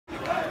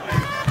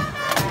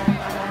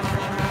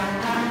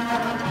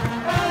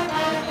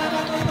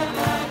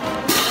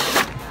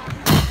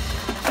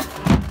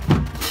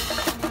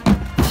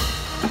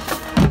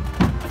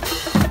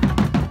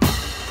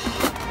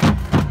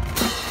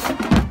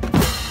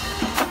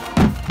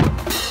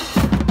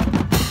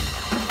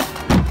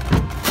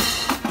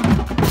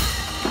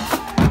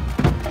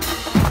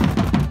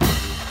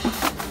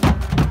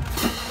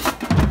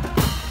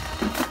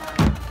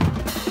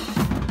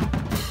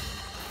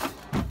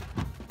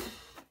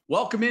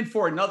Welcome in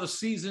for another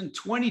season.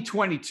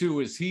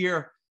 2022 is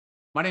here.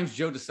 My name is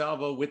Joe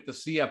DeSalvo with the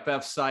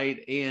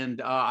CFFsite, and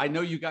I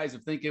know you guys are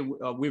thinking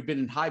we've been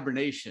in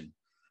hibernation.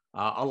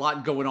 A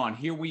lot going on.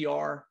 Here we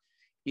are.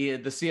 The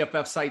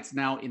CFFsite's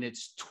now in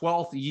its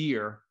 12th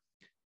year.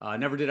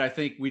 Never did I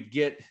think we'd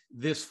get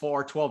this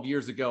far 12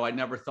 years ago. I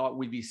never thought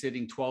we'd be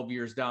sitting 12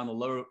 years down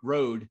the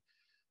road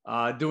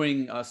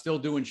still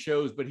doing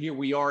shows, but here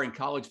we are, and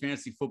college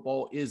fantasy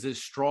football is as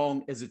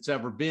strong as it's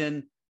ever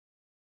been.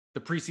 The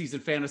Preseason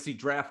Fantasy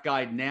Draft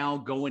Guide now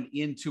going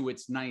into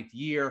its 9th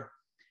year,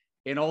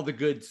 and all the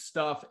good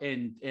stuff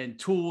and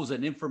tools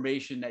and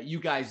information that you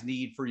guys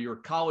need for your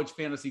college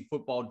fantasy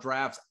football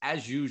drafts,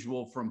 as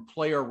usual, from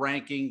player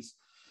rankings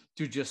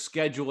to just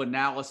schedule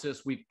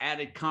analysis. We've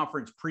added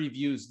conference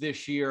previews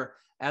this year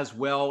as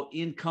well,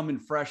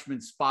 incoming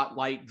freshman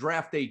spotlight,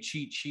 draft day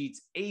cheat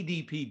sheets,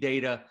 ADP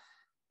data.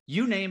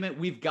 You name it,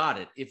 we've got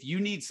it. If you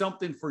need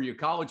something for your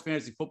college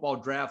fantasy football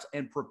drafts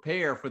and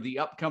prepare for the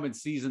upcoming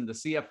season, the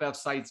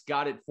CFFsite's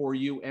got it for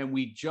you. And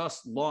we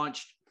just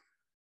launched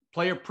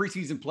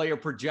preseason player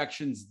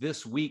projections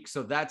this week.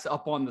 So that's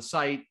up on the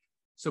site.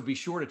 So be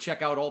sure to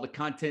check out all the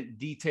content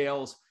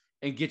details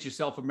and get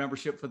yourself a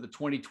membership for the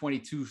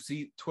 2022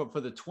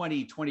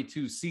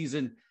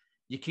 season.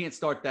 You can't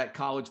start that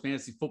college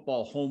fantasy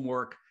football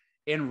homework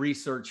and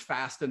research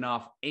fast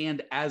enough.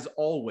 And as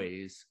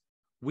always,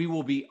 we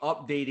will be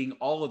updating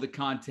all of the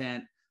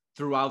content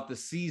throughout the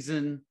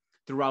season,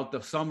 throughout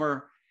the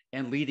summer,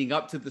 and leading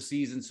up to the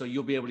season. So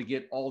you'll be able to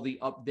get all the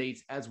updates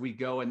as we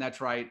go. And that's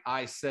right,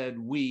 I said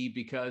we,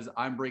 because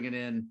I'm bringing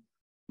in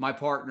my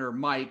partner,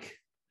 Mike.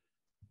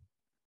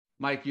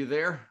 Mike, you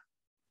there?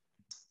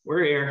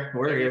 We're here.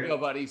 There you go,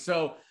 buddy.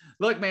 So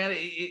look, man,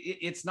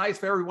 it's nice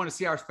for everyone to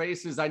see our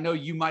faces. I know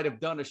you might have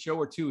done a show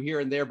or two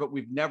here and there, but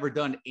we've never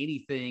done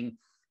anything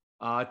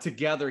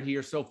together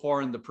here so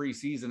far in the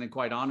preseason. And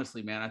quite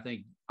honestly, man, I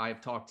think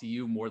I've talked to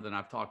you more than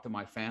I've talked to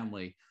my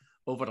family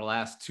over the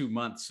last 2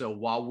 months. So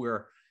while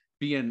we're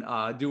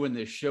doing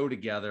this show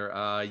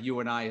together,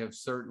 you and I have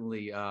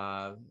certainly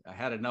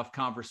had enough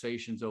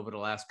conversations over the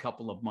last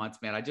couple of months,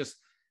 man. I just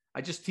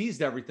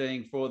teased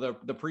everything for the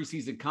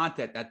preseason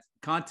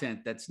content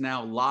that's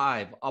now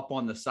live up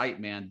on the site,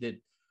 man.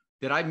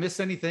 Did I miss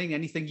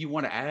anything you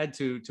want to add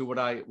to what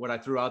I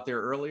threw out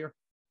there earlier?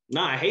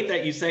 No, I hate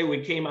that you say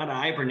we came out of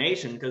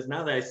hibernation, because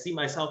now that I see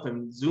myself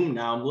in Zoom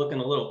now, I'm looking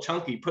a little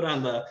chunky. Put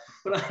on the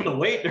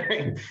weight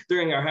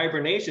during our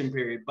hibernation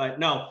period. But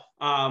no,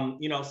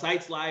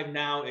 site's live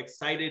now.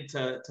 Excited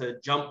to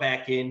jump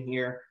back in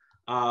here.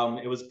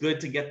 It was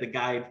good to get the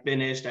guide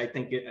finished. I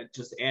think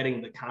just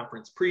adding the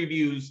conference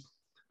previews,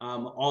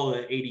 all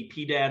the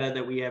ADP data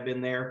that we have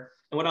in there.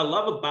 And what I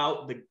love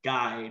about the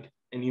guide,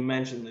 and you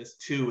mentioned this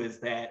too, is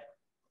that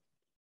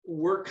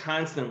we're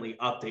constantly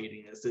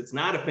updating this. It's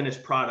not a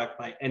finished product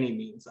by any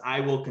means. I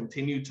will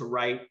continue to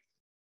write.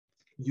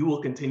 You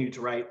will continue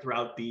to write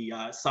throughout the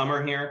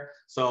summer here.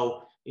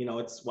 So,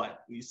 it's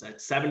what you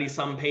said, 70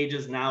 some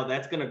pages now.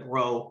 That's going to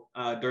grow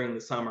during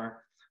the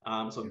summer.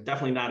 So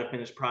definitely not a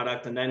finished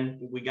product. And then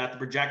we got the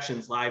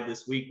projections live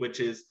this week, which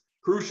is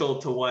crucial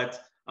to what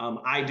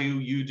I do,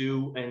 you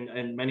do,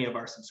 and many of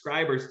our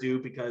subscribers do,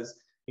 because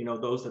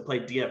those that play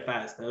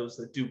DFS, those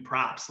that do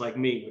props like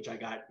me, which I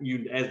got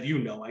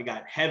I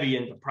got heavy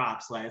into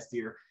props last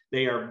year.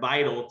 They are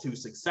vital to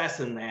success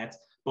in that,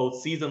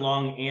 both season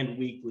long and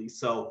weekly.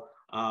 So,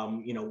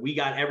 we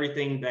got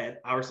everything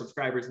that our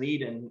subscribers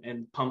need,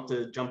 and pumped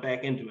to jump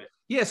back into it.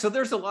 Yeah, so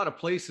there's a lot of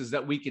places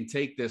that we can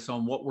take this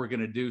on what we're going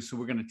to do. So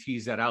we're going to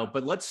tease that out.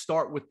 But let's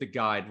start with the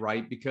guide,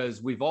 right?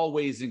 Because we've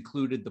always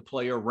included the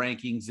player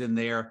rankings in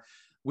there.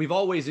 We've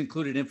always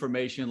included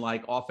information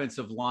like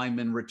offensive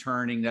linemen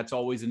returning. That's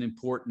always an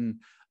important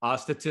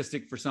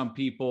statistic for some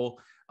people.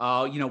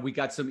 We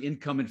got some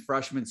incoming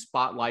freshman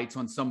spotlights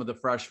on some of the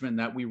freshmen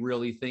that we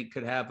really think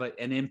could have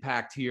an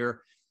impact here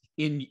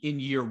in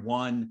year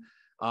one.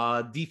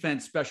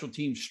 Defense, special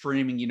team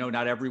streaming,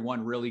 not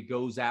everyone really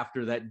goes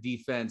after that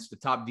defense. The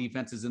top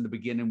defenses in the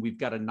beginning. We've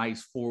got a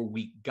nice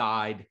 4-week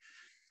guide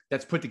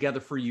that's put together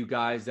for you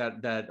guys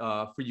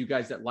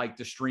that like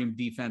to stream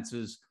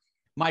defenses.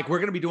 Mike, we're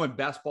going to be doing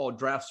best ball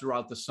drafts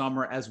throughout the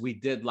summer, as we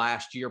did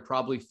last year,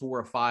 probably 4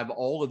 or 5.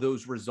 All of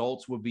those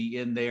results will be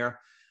in there.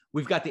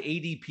 We've got the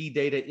ADP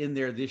data in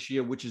there this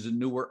year, which is a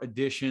newer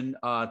addition.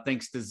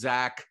 Thanks to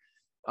Zach.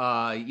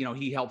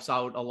 He helps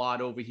out a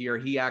lot over here.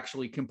 He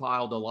actually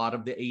compiled a lot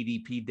of the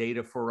ADP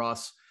data for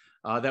us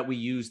that we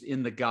used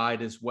in the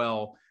guide as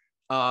well.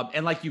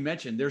 And like you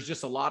mentioned, there's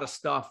just a lot of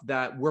stuff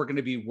that we're going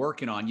to be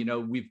working on.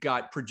 We've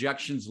got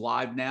projections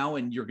live now,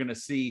 and you're going to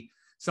see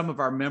some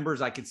of our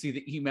members. I can see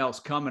the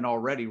emails coming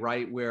already,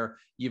 right? Where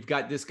you've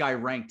got this guy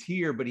ranked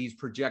here, but he's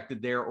projected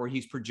there, or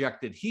he's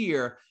projected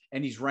here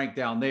and he's ranked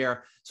down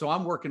there. So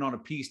I'm working on a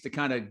piece to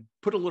kind of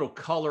put a little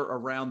color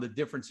around the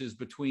differences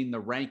between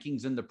the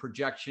rankings and the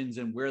projections,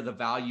 and where the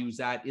value's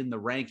at in the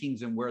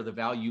rankings and where the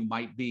value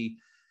might be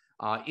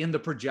in the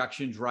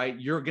projections, right?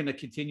 You're going to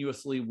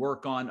continuously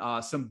work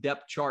on some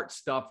depth chart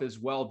stuff as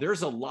well.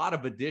 There's a lot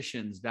of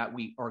additions that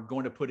we are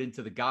going to put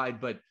into the guide,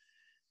 but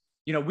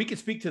We can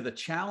speak to the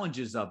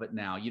challenges of it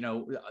now.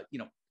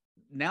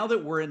 Now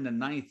that we're in the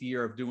 9th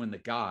year of doing the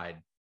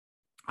guide,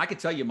 I can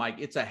tell you, Mike,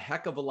 it's a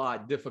heck of a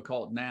lot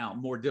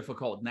more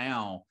difficult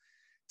now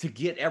to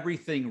get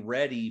everything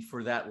ready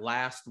for that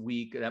last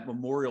week, that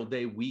Memorial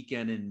Day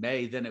weekend in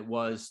May, than it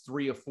was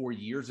 3 or 4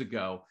 years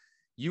ago.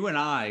 You and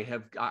I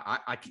have,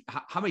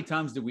 how many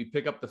times did we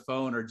pick up the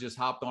phone or just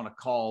hopped on a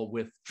call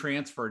with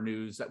transfer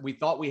news that we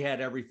thought we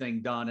had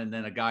everything done, and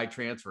then a guy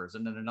transfers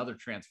and then another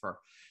transfer?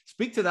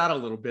 Speak to that a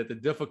little bit, the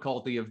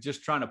difficulty of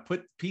just trying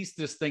to piece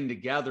this thing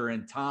together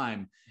in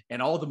time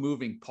and all the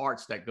moving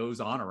parts that goes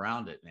on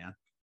around it, man.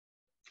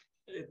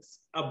 It's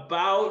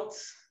about,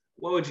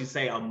 what would you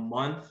say, a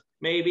month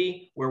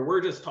maybe, where we're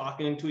just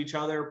talking to each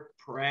other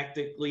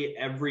practically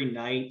every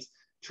night,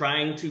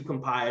 trying to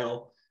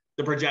compile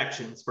the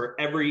projections for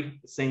every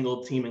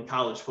single team in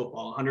college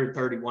football,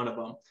 131 of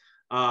them.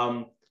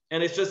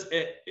 And it's just,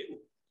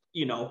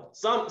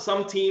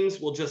 some teams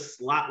will just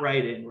slot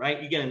right in,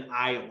 right? You get an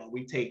Iowa,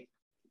 we take,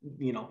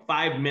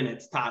 5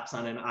 minutes tops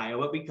on an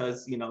Iowa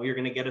because, you're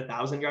going to get a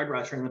 1,000-yard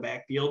rusher in the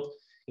backfield.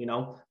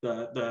 The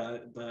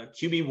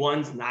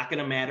QB1's not going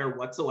to matter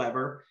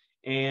whatsoever.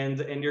 And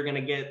you're going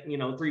to get,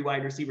 3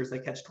 wide receivers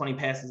that catch 20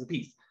 passes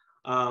apiece.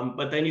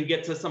 But then you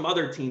get to some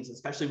other teams,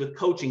 especially with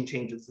coaching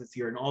changes this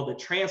year and all the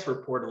transfer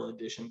portal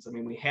additions. I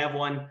mean, we have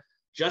one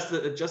just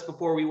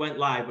before we went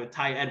live with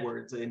Ty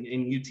Edwards in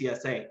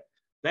UTSA.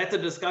 That's a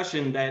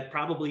discussion that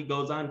probably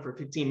goes on for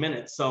 15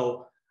 minutes.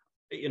 So,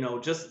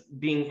 just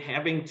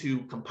having to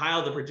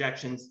compile the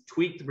projections,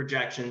 tweak the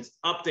projections,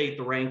 update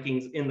the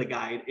rankings in the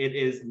guide, it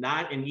is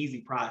not an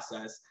easy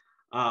process.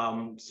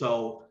 And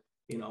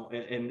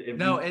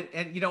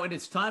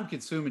it's time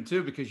consuming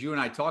too, because you and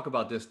I talk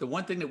about this. The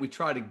one thing that we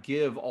try to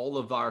give all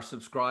of our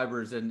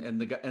subscribers and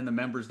the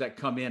members that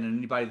come in, and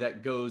anybody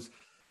that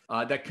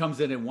comes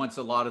in and wants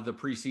a lot of the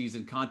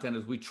preseason content,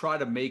 is we try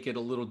to make it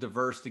a little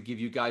diverse to give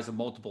you guys a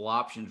multiple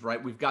options,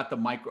 right? We've got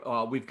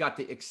we've got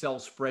the Excel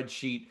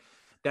spreadsheet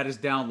that is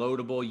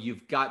downloadable.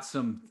 You've got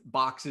some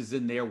boxes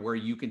in there where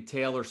you can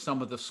tailor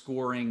some of the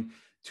scoring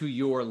to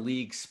your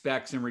league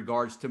specs in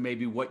regards to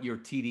maybe what your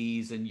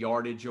TDs and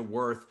yardage are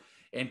worth,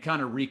 and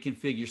kind of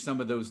reconfigure some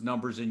of those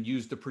numbers and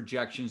use the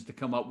projections to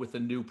come up with a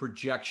new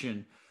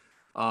projection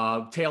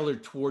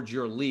tailored towards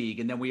your league.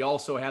 And then we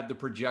also have the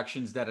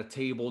projections that are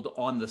tabled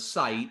on the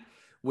site,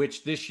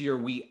 which this year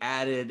we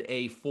added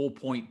a full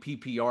point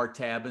PPR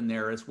tab in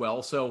there as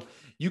well. So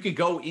you can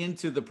go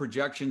into the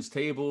projections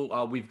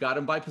table. We've got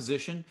them by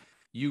position.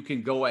 You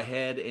can go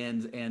ahead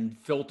and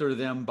filter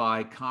them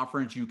by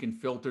conference. You can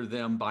filter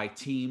them by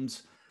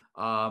teams.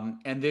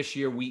 And this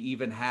year we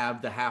even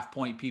have the half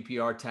point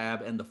PPR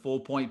tab and the full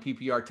point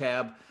PPR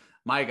tab.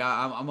 Mike,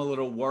 I'm a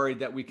little worried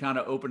that we kind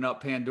of open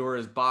up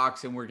Pandora's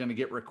box and we're going to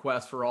get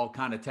requests for all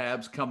kind of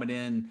tabs coming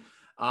in.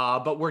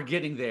 But we're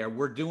getting there.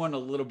 We're doing a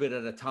little bit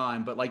at a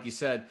time. But like you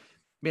said,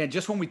 man,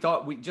 just when we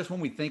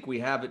think we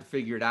have it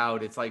figured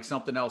out, it's like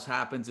something else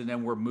happens, and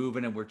then we're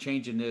moving and we're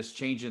changing this,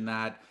 changing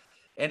that.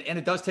 And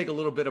it does take a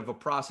little bit of a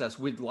process.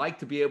 We'd like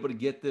to be able to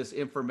get this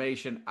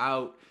information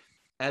out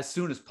as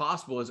soon as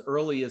possible, as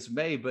early as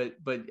May, but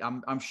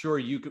I'm sure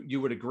you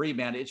would agree,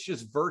 man. It's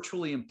just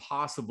virtually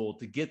impossible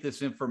to get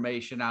this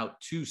information out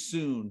too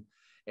soon.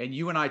 And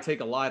you and I take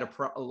a lot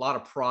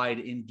of pride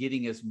in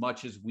getting as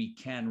much as we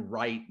can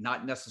right,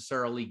 not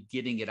necessarily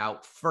getting it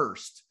out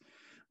first.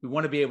 We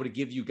want to be able to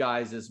give you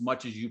guys as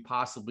much as you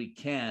possibly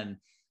can,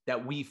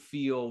 that we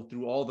feel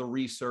through all the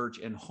research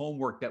and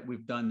homework that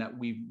we've done, that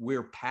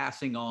we're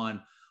passing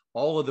on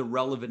all of the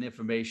relevant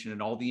information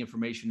and all the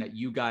information that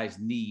you guys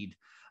need.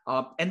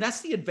 And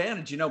that's the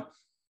advantage.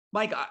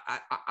 Mike,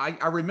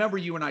 I remember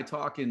you and I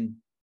talking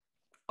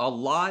a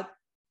lot.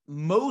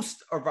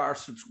 Most of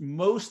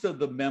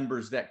the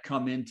members that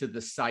come into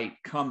the site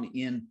come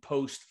in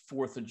post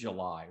 4th of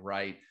July,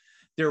 right?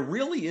 There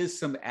really is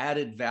some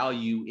added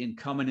value in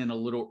coming in a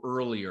little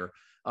earlier,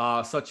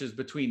 such as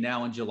between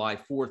now and July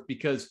 4th,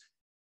 because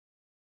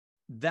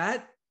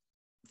that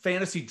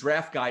fantasy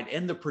draft guide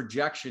and the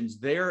projections,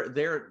 they're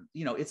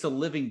it's a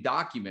living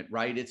document,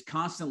 right? It's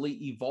constantly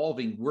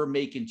evolving. We're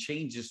making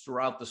changes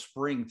throughout the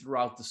spring,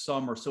 throughout the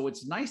summer. So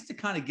it's nice to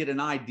kind of get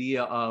an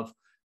idea of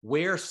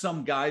where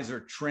some guys are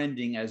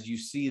trending as you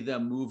see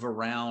them move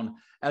around,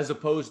 as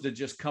opposed to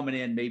just coming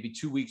in maybe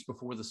 2 weeks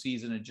before the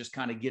season and just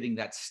kind of getting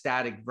that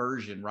static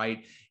version,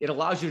 right? It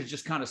allows you to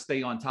just kind of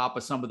stay on top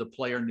of some of the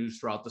player news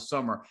throughout the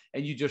summer.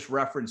 And you just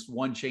referenced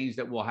one change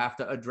that we'll have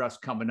to address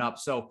coming up.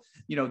 So,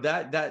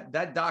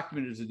 that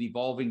document is an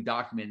evolving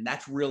document. And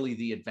that's really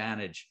the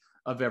advantage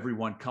of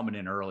everyone coming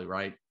in early,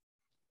 right?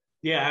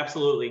 Yeah,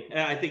 absolutely.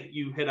 And I think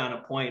you hit on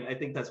a point. I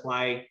think that's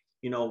why,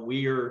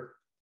 we're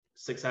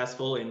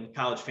successful in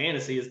college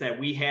fantasy, is that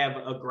we have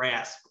a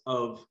grasp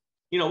of,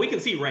 we can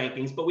see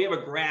rankings, but we have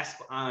a grasp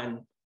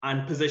on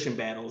position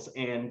battles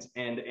and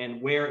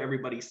where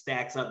everybody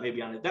stacks up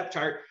maybe on a depth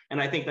chart.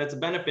 And I think that's a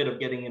benefit of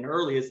getting in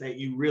early, is that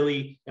you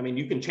really,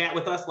 you can chat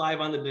with us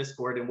live on the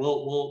Discord and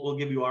we'll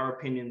give you our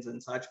opinions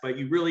and such, but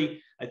you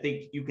really, I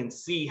think you can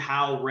see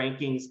how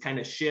rankings kind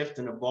of shift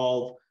and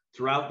evolve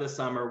throughout the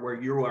summer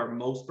where you are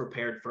most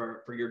prepared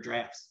for your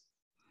drafts.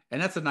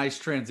 And that's a nice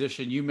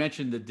transition. You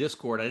mentioned the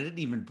Discord. I didn't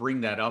even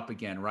bring that up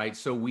again, right?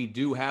 So we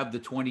do have the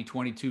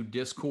 2022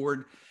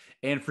 Discord.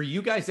 And for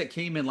you guys that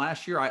came in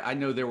last year, I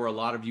know there were a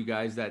lot of you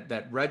guys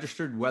that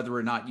registered. Whether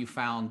or not you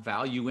found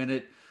value in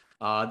it,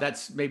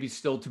 that's maybe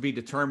still to be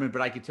determined.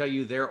 But I can tell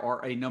you there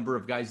are a number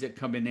of guys that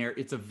come in there.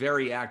 It's a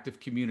very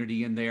active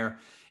community in there.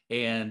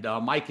 And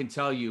Mike can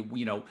tell you,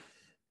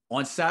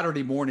 on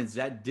Saturday mornings,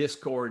 that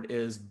Discord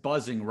is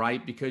buzzing,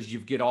 right? Because you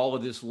get all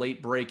of this late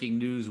breaking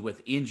news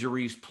with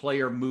injuries,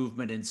 player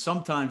movement, and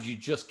sometimes you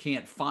just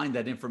can't find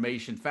that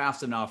information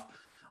fast enough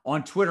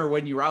on Twitter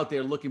when you're out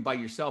there looking by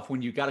yourself,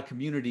 when you've got a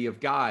community of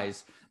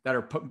guys that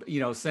are,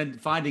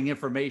 finding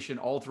information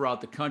all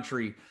throughout the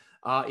country.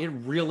 It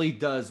really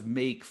does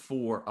make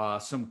for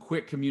some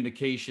quick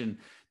communication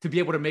to be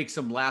able to make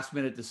some last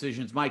minute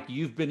decisions. Mike,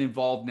 you've been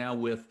involved now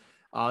with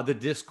the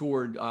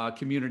Discord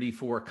community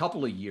for a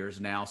couple of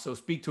years now. So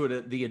speak to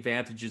it, the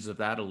advantages of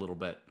that a little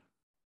bit.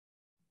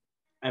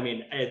 I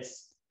mean,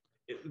 it's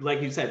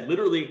like you said,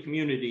 literally a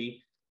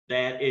community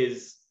that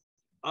is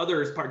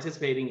others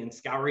participating in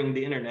scouring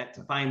the internet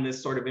to find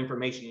this sort of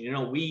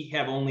information. We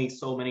have only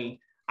so many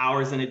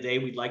hours in a day.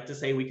 We'd like to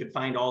say we could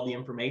find all the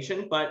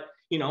information, but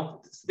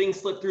things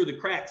slip through the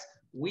cracks.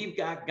 We've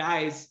got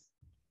guys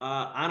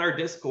on our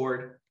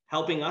Discord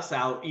helping us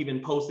out,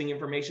 even posting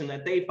information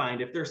that they find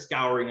if they're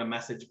scouring a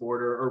message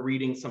board or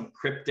reading some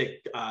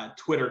cryptic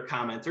Twitter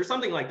comments or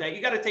something like that.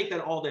 You got to take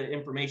all that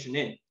information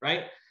in,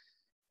 right?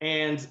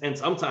 And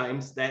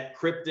sometimes that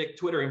cryptic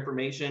Twitter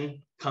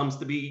information comes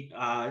to be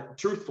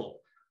truthful.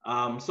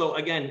 So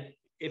again,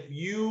 if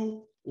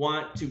you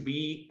want to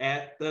be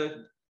at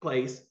the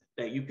place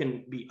that you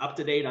can be up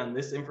to date on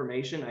this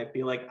information, I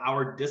feel like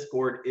our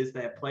Discord is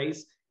that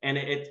place. And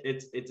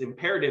it's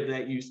imperative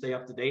that you stay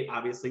up to date,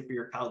 obviously, for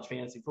your college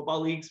fantasy football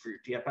leagues, for your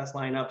TFS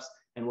lineups,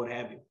 and what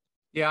have you.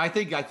 Yeah, I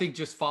think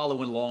just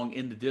following along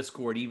in the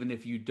Discord, even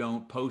if you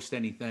don't post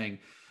anything,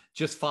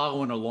 just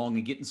following along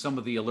and getting some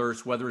of the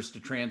alerts, whether it's the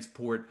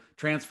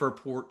transfer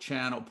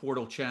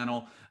portal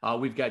channel.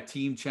 We've got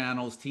team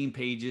channels, team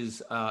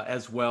pages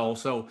as well.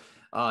 So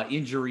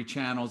injury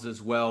channels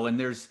as well. And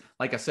there's,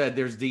 like I said,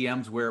 there's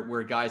DMs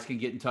where guys can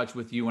get in touch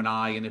with you and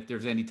I. And if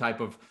there's any type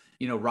of,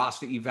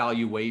 roster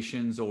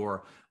evaluations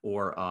or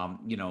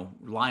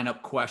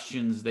lineup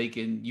questions, they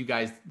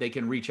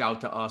can reach out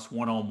to us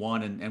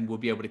one-on-one and we'll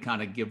be able to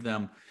kind of give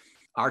them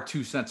our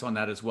 2 cents on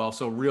that as well.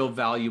 So real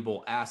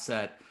valuable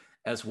asset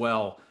as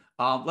well.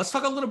 Let's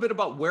talk a little bit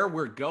about where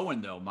we're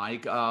going though,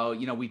 Mike.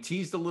 We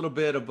teased a little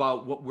bit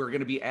about what we're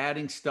going to be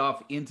adding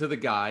stuff into the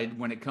guide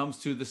when it comes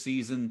to the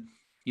season.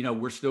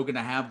 We're still going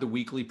to have the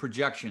weekly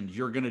projections.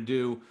 You're going to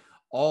do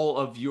all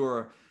of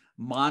your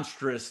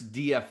monstrous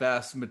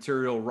DFS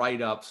material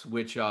write-ups,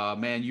 which,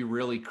 man, you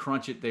really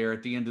crunch it there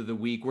at the end of the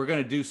week. We're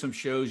going to do some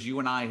shows. You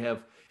and I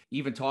have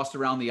even tossed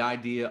around the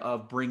idea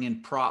of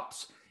bringing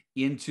props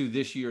into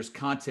this year's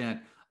content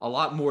a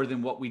lot more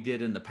than what we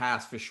did in the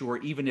past, for sure,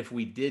 even if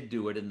we did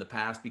do it in the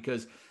past,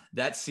 because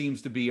that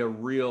seems to be a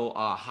real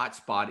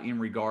hotspot in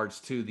regards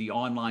to the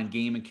online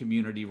gaming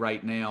community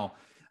right now.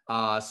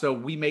 So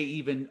we may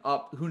even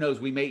who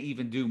knows, we may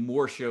even do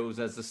more shows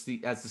as the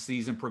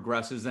season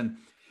progresses. And,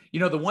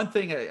 the one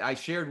thing I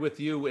shared with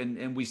you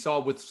and we saw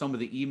with some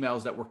of the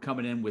emails that were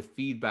coming in with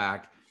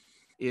feedback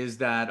is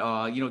that,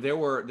 there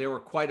were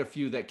quite a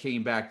few that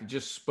came back that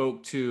just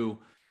spoke to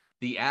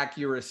the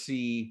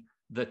accuracy,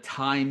 the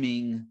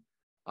timing,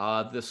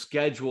 the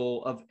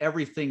schedule of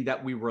everything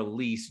that we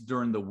release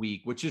during the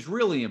week, which is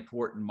really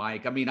important,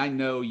 Mike. I mean, I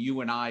know you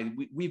and I,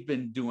 we've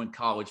been doing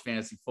college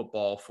fantasy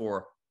football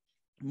for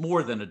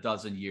more than a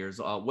dozen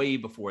years, way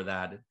before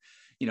that.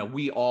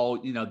 We all,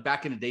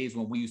 back in the days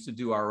when we used to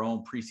do our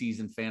own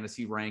preseason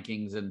fantasy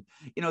rankings, and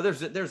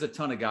there's a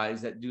ton of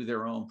guys that do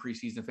their own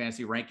preseason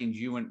fantasy rankings.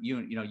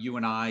 You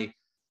and I,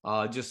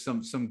 just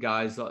some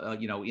guys,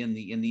 in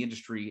the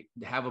industry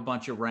have a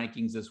bunch of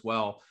rankings as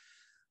well.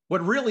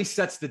 What really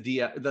sets the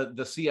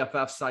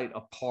CFF site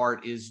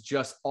apart is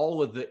just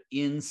all of the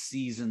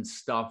in-season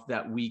stuff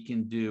that we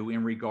can do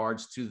in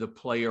regards to the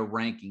player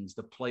rankings,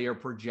 the player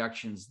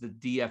projections, the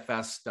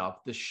DFS stuff,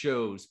 the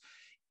shows.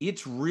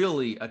 It's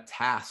really a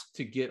task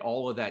to get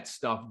all of that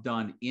stuff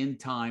done in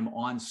time,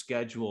 on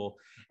schedule,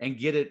 and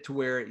get it to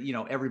where,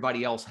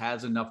 everybody else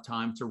has enough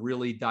time to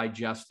really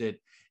digest it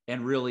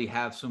and really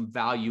have some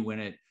value in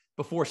it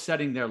before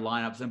setting their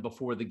lineups and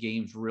before the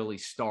games really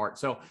start.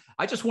 So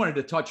I just wanted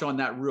to touch on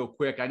that real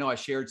quick. I know I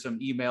shared some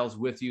emails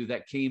with you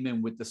that came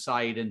in with the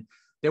site, and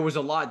there was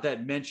a lot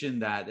that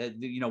mentioned that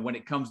when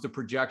it comes to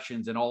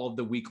projections and all of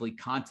the weekly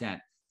content,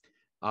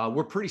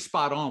 we're pretty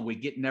spot on. We're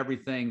getting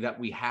everything that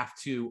we have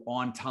to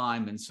on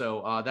time. And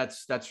so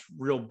that's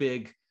real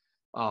big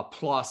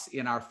plus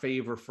in our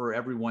favor for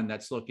everyone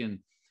that's looking,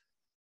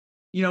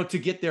 to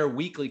get their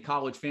weekly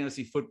college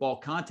fantasy football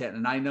content.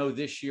 And I know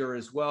this year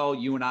as well,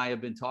 you and I have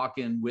been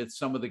talking with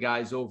some of the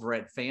guys over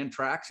at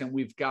Fantrax, and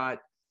we've got,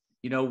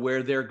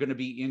 where they're going to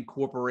be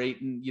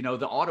incorporating,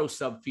 the auto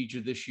sub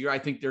feature this year. I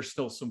think there's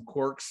still some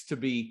quirks to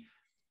be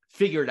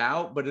figured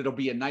out, but it'll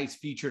be a nice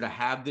feature to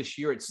have this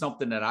year. It's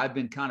something that I've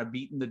been kind of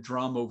beating the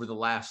drum over the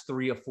last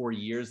 3 or 4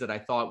 years that I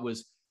thought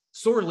was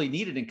sorely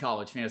needed in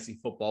college fantasy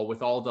football,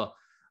 with all the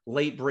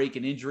late break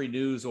and injury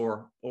news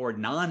or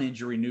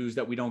non-injury news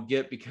that we don't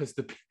get, because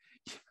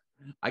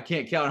I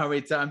can't count how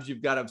many times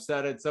you've got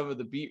upset at some of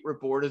the beat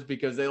reporters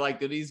because they like,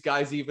 do these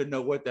guys even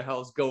know what the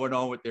hell's going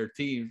on with their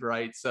teams,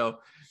 right? So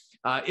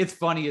it's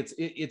funny.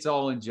 It's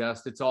all in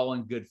jest. It's all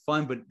in good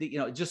fun, but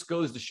it just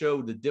goes to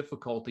show the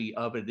difficulty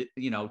of it,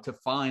 to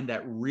find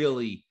that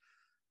really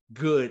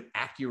good,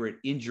 accurate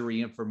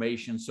injury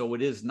information. So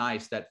it is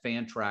nice that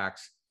Fantrax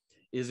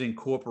is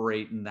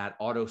incorporating that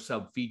auto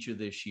sub feature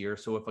this year.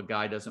 So if a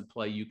guy doesn't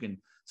play, you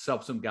can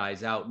sub some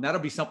guys out, and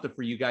that'll be something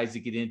for you guys to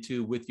get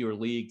into with your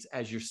leagues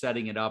as you're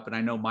setting it up. And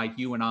I know, Mike,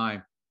 you and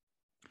I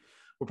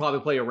will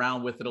probably play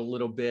around with it a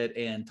little bit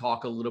and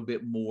talk a little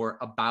bit more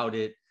about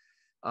it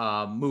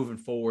moving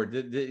forward.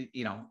 Did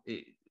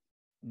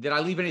I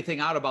leave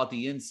anything out about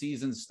the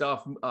in-season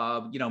stuff?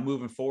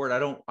 Moving forward, I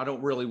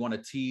don't really want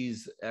to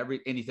tease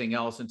anything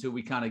else until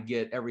we kind of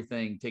get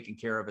everything taken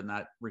care of in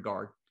that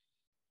regard.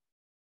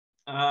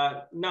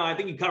 No, I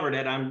think you covered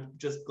it. I'm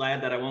just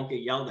glad that I won't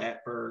get yelled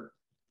at for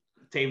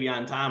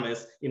Tavion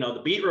Thomas.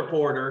 The beat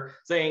reporter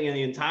saying in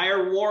the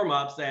entire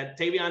warm-ups that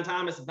Tavion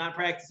Thomas is not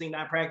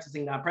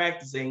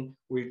practicing.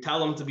 We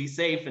tell him to be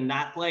safe and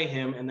not play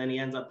him, and then he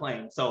ends up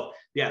playing. So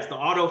yes, the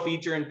auto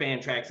feature in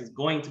Fantrax is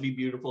going to be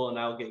beautiful, and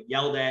I'll get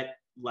yelled at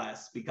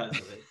less because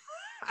of it.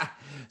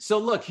 So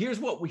look, here's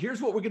what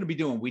we're going to be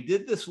doing. We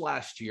did this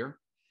last year,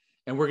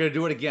 and we're going to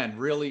do it again.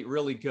 Really,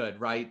 really good,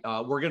 right?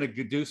 We're going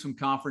to do some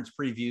conference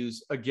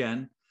previews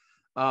again.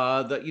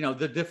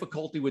 The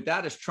difficulty with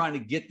that is trying to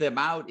get them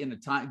out in a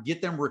time,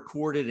 get them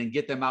recorded and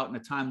get them out in a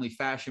timely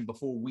fashion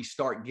before we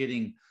start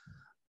getting,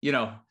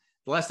 the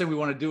last thing we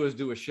want to do is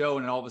do a show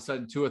and all of a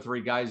sudden 2 or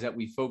 3 guys that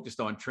we focused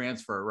on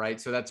transfer, right?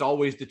 So that's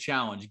always the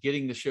challenge,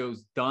 getting the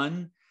shows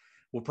done.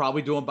 We'll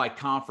probably do them by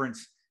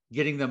conference,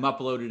 getting them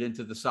uploaded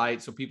into the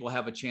site so people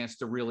have a chance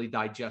to really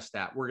digest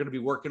that. We're going to be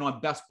working on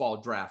best ball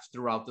drafts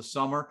throughout the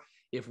summer.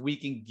 If we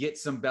can get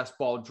some best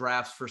ball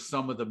drafts for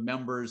some of the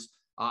members,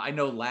 I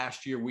know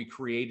last year we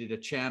created a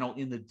channel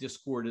in the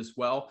Discord as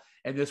well,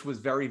 and this was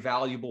very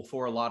valuable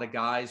for a lot of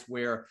guys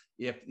where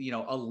if,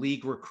 a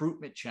league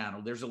recruitment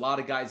channel, there's a lot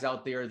of guys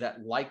out there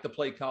that like to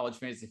play college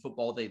fantasy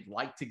football. They'd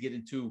like to get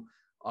into,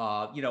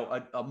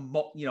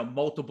 multiple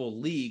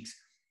leagues.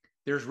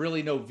 There's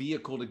really no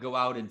vehicle to go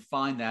out and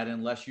find that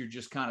unless you're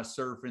just kind of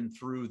surfing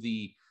through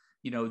the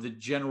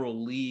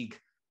general league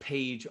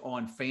page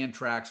on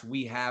Fantrax.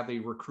 We have a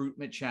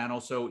recruitment channel.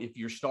 So if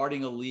you're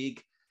starting a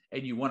league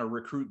and you want to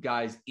recruit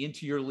guys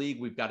into your league,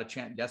 we've got a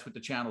channel. That's what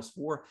the channel's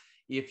for.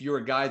 If you're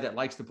a guy that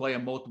likes to play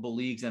in multiple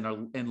leagues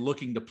and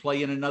looking to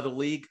play in another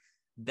league,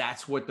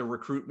 that's what the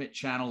recruitment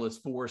channel is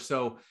for.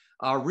 So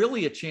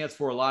really a chance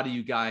for a lot of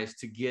you guys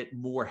to get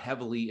more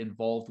heavily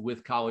involved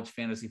with college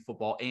fantasy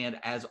football. And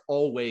as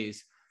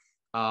always,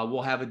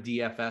 we'll have a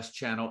DFS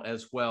channel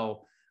as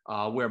well,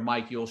 where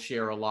Mike, you'll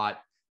share a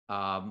lot.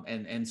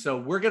 And so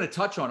we're going to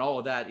touch on all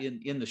of that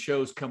in the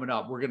shows coming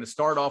up. We're going to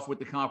start off with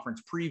the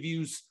conference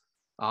previews.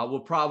 We're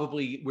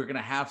going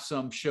to have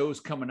some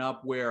shows coming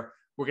up where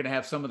we're going to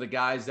have some of the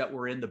guys that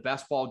were in the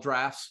best ball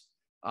drafts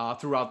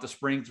throughout the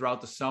spring,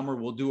 throughout the summer.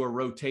 We'll do a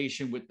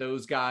rotation with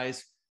those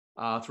guys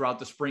throughout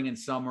the spring and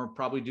summer,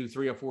 probably do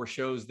 3 or 4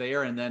 shows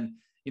there. And then,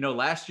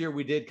 last year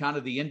we did kind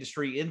of the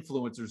industry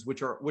influencers,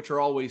 which are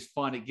always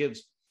fun. It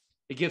gives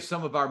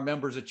some of our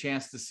members a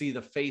chance to see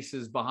the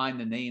faces behind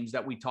the names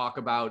that we talk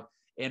about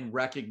and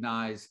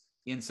recognize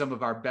in some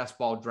of our best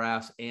ball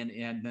drafts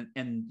and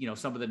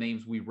some of the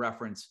names we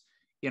reference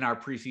in our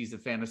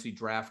preseason fantasy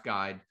draft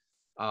guide.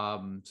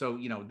 So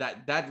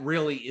that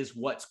really is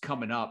what's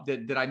coming up.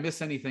 Did I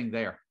miss anything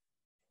there?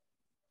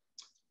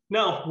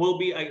 No, we'll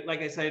be,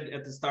 like I said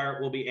at the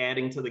start, we'll be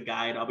adding to the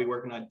guide. I'll be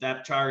working on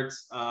depth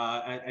charts.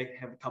 I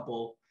have a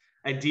couple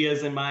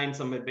ideas in mind,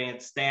 some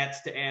advanced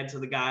stats to add to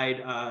the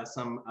guide, a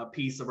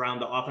piece around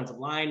the offensive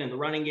line and the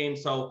running game.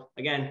 So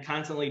again,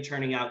 constantly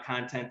churning out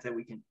content that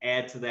we can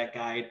add to that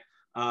guide.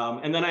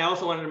 And then I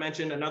also wanted to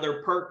mention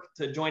another perk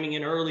to joining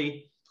in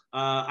early.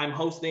 I'm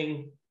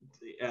hosting,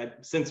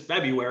 since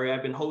February,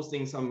 I've been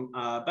hosting some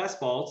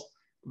best balls,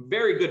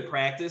 very good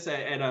practice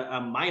at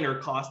a minor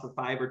cost of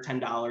 $5 or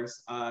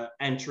 $10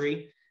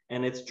 entry.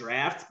 And it's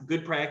draft,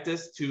 good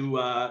practice to,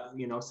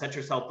 set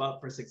yourself up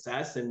for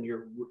success in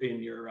your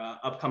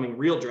upcoming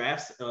real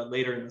drafts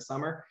later in the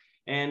summer.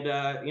 And,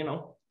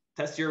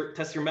 test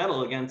your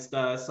mettle against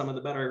some of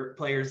the better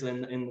players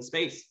in the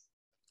space.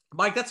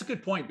 Mike, that's a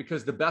good point,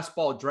 because the best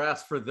ball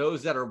drafts, for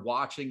those that are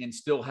watching and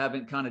still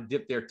haven't kind of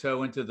dipped their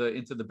toe into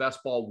the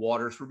best ball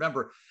waters,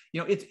 remember,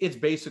 it's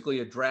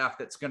basically a draft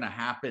that's going to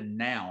happen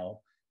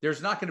now.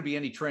 There's not going to be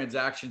any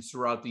transactions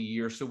throughout the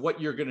year. So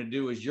what you're going to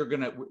do is you're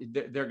going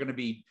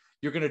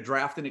to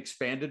draft an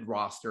expanded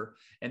roster,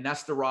 and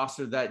that's the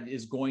roster that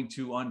is going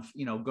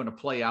to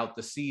play out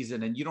the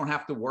season. And you don't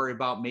have to worry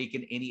about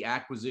making any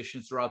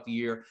acquisitions throughout the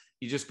year.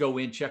 You just go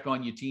in, check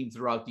on your team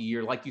throughout the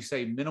year. Like you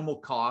say, minimal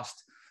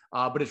cost.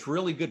 But it's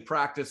really good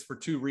practice for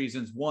two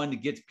reasons. One, to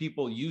get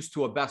people used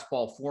to a best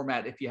ball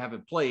format if you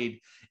haven't played.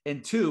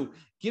 And two,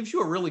 gives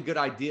you a really good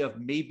idea of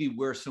maybe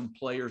where some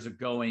players are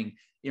going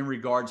in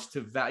regards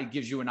to value. It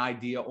gives you an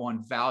idea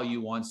on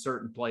value on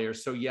certain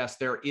players. So yes,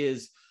 there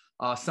is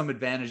some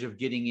advantage of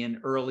getting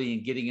in early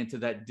and getting into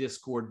that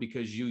Discord,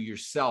 because you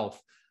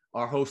yourself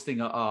are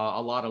hosting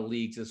a lot of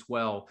leagues as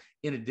well,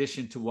 in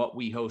addition to what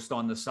we host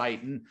on the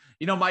site. And,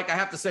 you know, Mike, I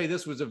have to say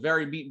this was a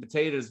very meat and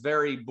potatoes,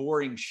 very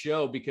boring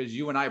show, because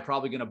you and I are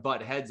probably going to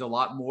butt heads a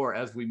lot more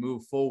as we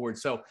move forward.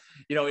 So,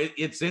 you know,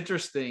 it's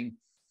interesting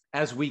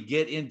as we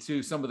get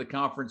into some of the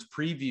conference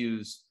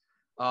previews.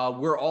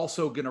 We're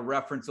also going to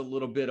reference a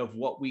little bit of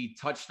what we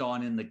touched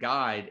on in the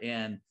guide.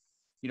 And,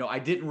 you know, I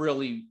didn't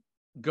really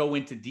go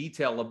into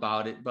detail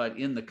about it, but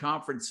in the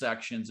conference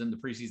sections in the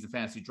preseason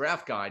fantasy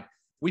draft guide,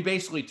 we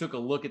basically took a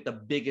look at the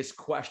biggest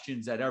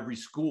questions at every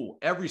school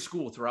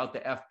throughout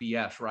the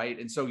FBS, right?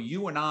 And so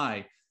you and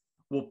I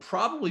will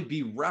probably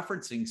be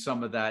referencing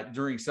some of that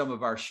during some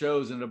of our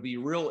shows, and it'll be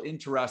real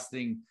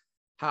interesting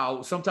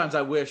how sometimes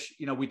I wish,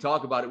 you know, we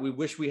talk about it, we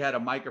wish we had a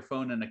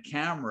microphone and a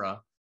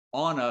camera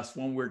on us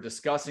when we're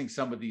discussing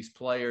some of these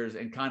players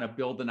and kind of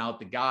building out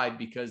the guide,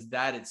 because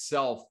that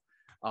itself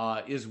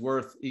is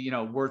worth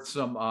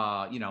some,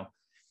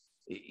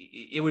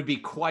 it would be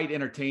quite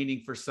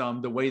entertaining for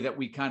some, the way that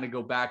we kind of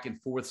go back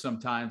and forth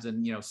sometimes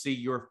and, you know, see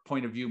your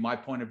point of view, my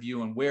point of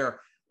view, and where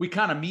we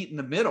kind of meet in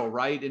the middle,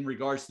 right, in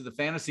regards to the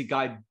fantasy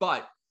guide.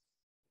 But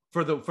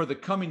for the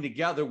coming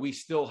together, we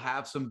still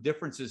have some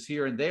differences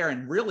here and there.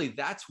 And really,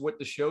 that's what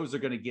the shows are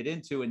going to get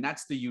into. And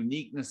that's the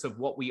uniqueness of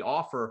what we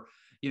offer.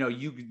 You know,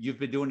 you've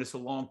been doing this a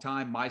long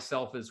time,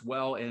 myself as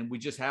well. And we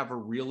just have a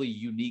really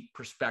unique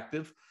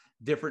perspective.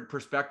 Different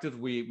perspectives.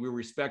 We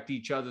respect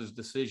each other's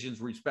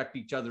decisions, respect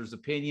each other's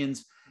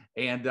opinions,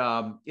 and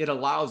it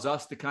allows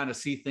us to kind of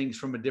see things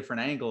from a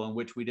different angle in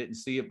which we didn't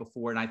see it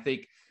before. And I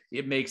think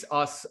it makes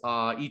us,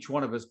 each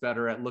one of us,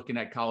 better at looking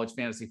at college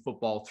fantasy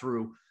football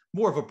through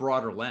more of a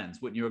broader lens.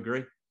 Wouldn't you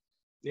agree?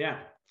 Yeah.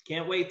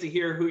 Can't wait to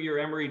hear who your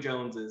Emory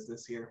Jones is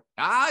this year.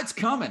 It's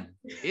coming.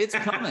 It's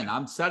coming.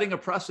 I'm setting a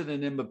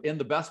precedent in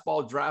the best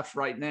ball drafts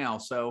right now.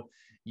 So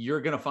you're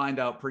going to find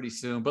out pretty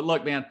soon. But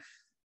look, man,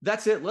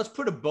 that's it. Let's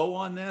put a bow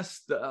on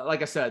this.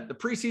 Like I said, the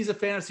preseason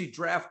fantasy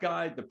draft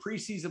guide, the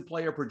preseason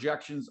player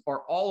projections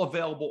are all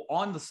available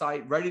on the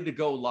site, ready to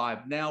go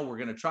live now. We're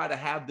going to try to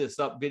have this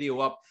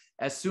video up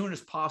as soon as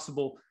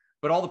possible,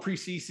 but all the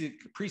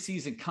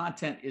preseason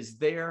content is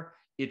there.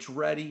 It's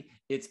ready.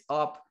 It's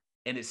up,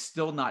 and it's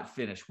still not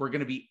finished. We're going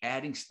to be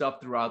adding stuff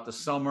throughout the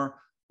summer,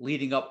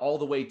 leading up all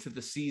the way to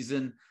the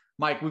season.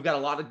 Mike, we've got a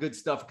lot of good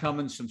stuff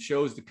coming, some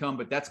shows to come,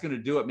 but that's going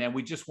to do it, man.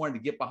 We just wanted to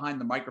get behind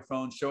the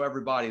microphone, show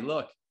everybody,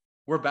 look,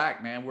 we're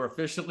back, man. We're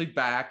officially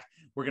back.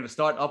 We're going to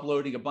start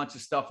uploading a bunch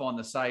of stuff on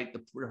the site.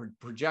 The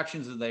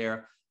projections are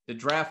there. The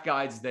draft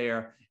guide's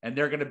there, and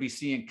they're going to be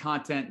seeing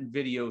content and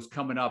videos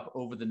coming up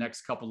over the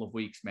next couple of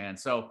weeks, man.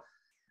 So,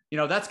 you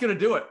know, that's going to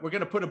do it. We're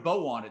going to put a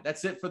bow on it.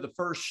 That's it for the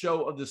first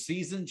show of the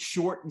season.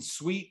 Short and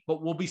sweet,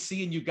 but we'll be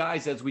seeing you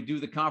guys as we do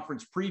the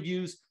conference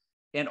previews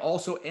and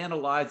also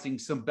analyzing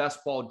some best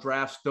ball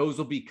drafts. Those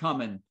will be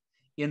coming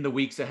in the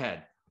weeks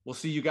ahead. We'll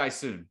see you guys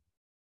soon.